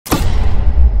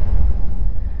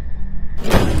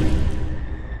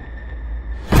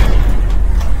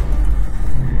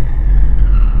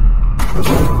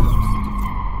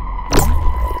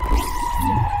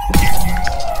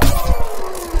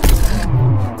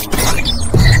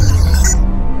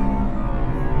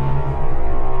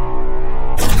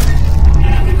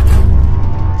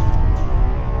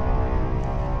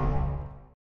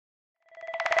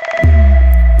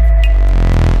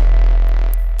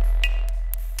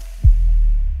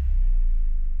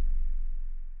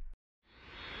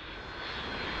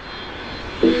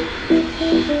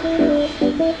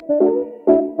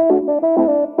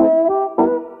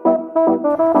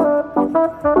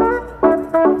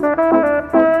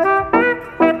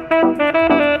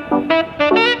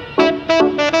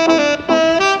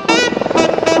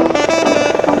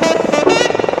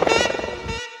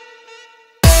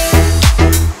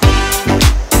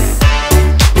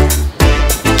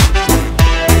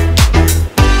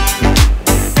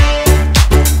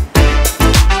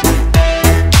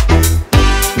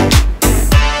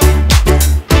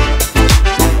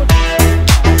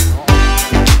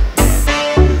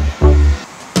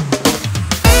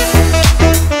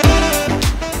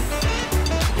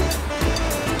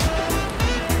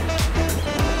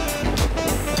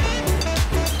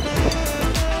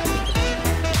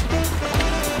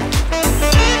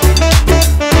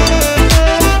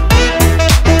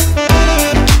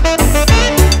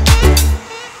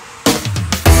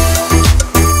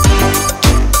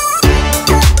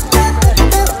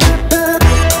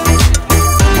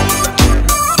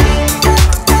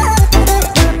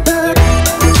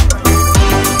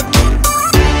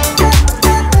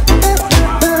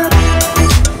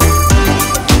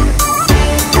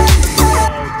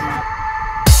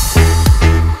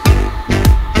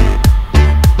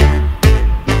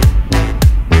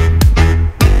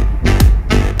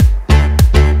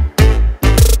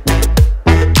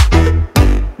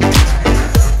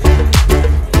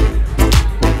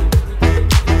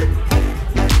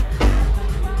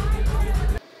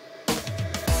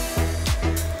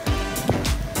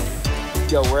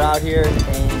Yo, we're out here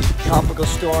in tropical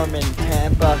storm in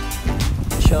Tampa,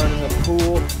 chilling in the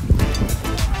pool,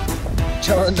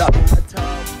 chilling in the hot tub.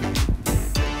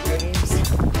 James,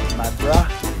 my bruh.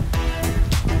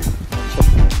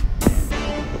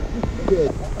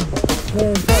 Good.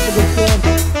 Man, tropical storm.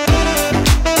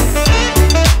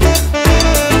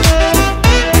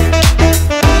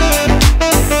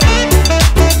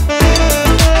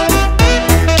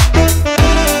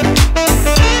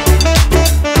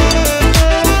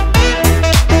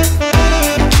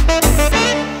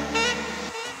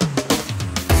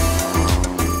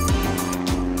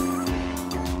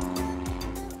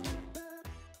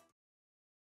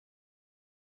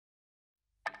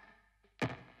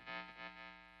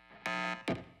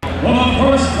 For the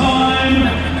first time,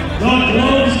 the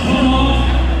gloves come off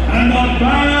and the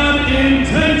bad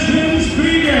intentions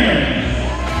begin.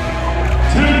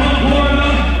 Tampa, Florida,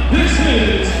 this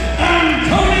is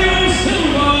Antonio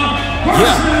Silva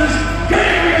versus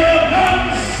Gabriel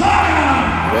Gonzaga.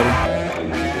 Ready?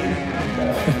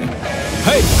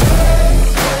 Hey!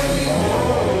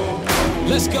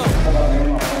 Let's go.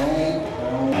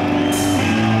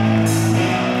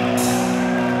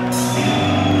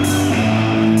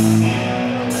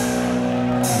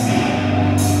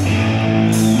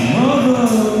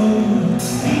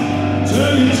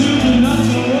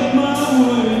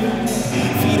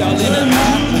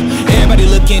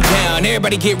 Down.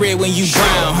 Everybody get red when you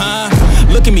drown, huh?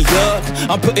 Look at me up,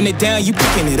 I'm putting it down, you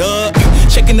picking it up.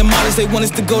 Checking the models, they want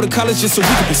us to go to college just so we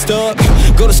can be stuck.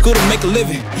 Go to school to make a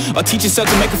living, or teach yourself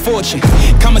to make a fortune.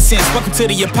 Common sense, welcome to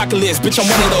the apocalypse, bitch, I'm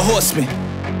one of the horsemen.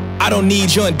 I don't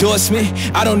need your endorsement,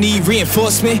 I don't need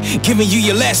reinforcement. Giving you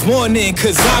your last warning,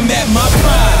 cause I'm at my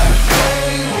prime.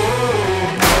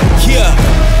 Yeah,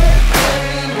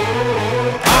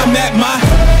 I'm at my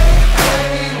prime.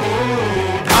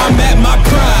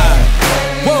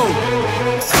 Whoa.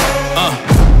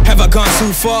 Have I gone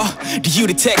too far? Do you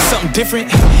detect something different?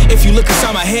 If you look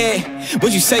inside my head,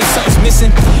 would you say something's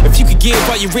missing? If you could give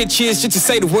all your riches just to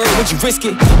say the word, would you risk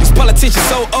it? These politicians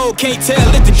so old, can't tell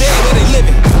if the dead where they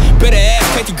living. Better ask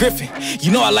Kathy Griffin.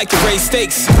 You know I like to raise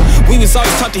stakes. We was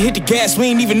always taught to hit the gas, we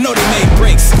ain't even know they made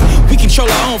brakes. We control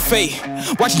our own fate,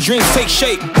 watching dreams take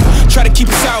shape. Try to keep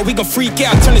us out, we gon' freak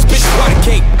out, turn this bitch to water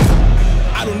cake.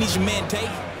 I don't need your mandate.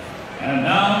 And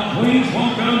now, please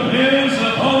welcome his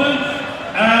opponent,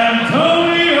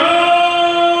 Antonio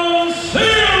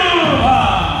Silva.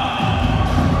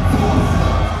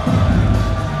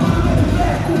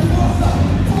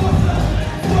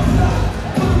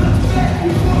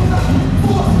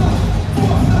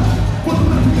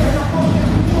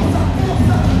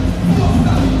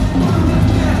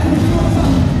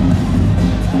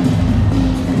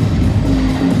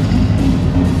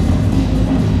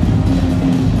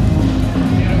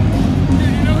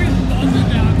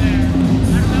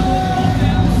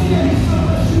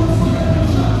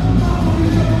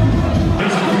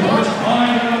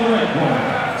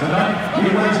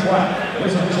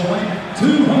 His official weight,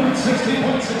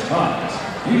 260.6 pounds.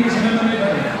 He's an MMA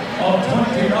veteran of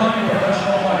 29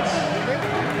 professional fights.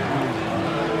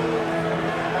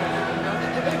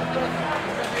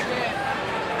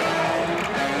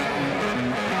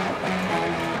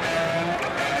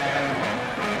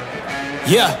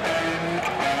 Yeah.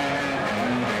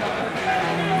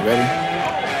 Ready?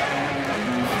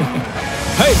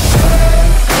 Hey!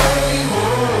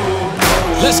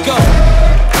 Let's go!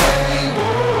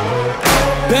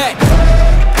 Back!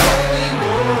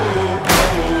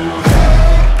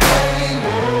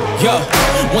 Yo,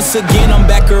 once again I'm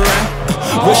back around.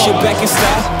 Real shit back in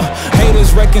style.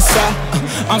 Haters reconcile.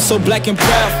 I'm so black and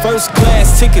proud. First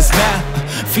class tickets now.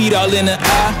 Feet all in the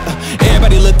eye.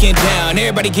 Everybody looking down.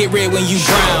 Everybody get red when you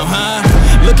drown, huh?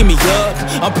 Look at me up.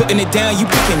 I'm putting it down, you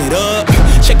picking it up.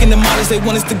 Checking the models, they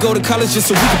want us to go to college just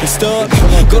so we can be stuck.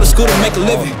 Go to school to make a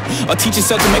living, or teach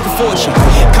yourself to make a fortune.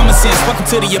 Common sense, welcome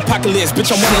to the apocalypse. Bitch,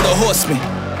 I'm one of the horsemen.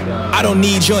 I don't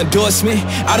need your endorsement,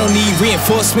 I don't need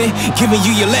reinforcement. Giving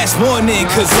you your last warning,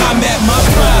 cause I'm at my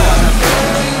prime.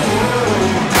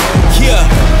 Yeah,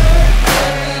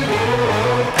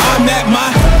 I'm at my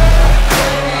prime.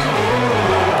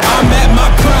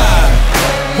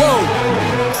 Whoa.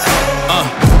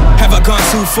 Have I gone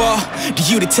too far? Do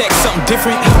you detect something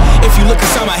different? If you look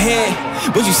inside my head,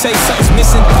 would you say something's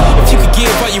missing? If you could give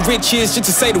all your riches just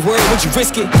to say the word, would you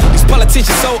risk it? These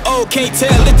politicians so old, can't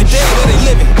tell if they're dead or they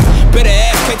living. Better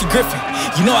ask Kathy Griffin,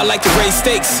 you know I like to raise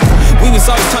stakes. We was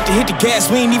always taught to hit the gas,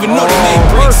 we ain't even know they made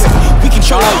brakes. We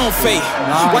control our own fate,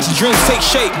 watch the dreams take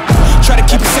shape. Try to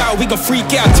keep us out, we gon'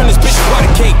 freak out, turn this bitch to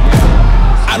water cake.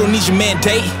 I don't need your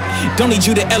mandate, don't need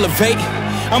you to elevate.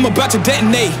 I'm about to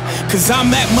detonate, cause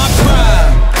I'm at my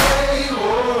prime.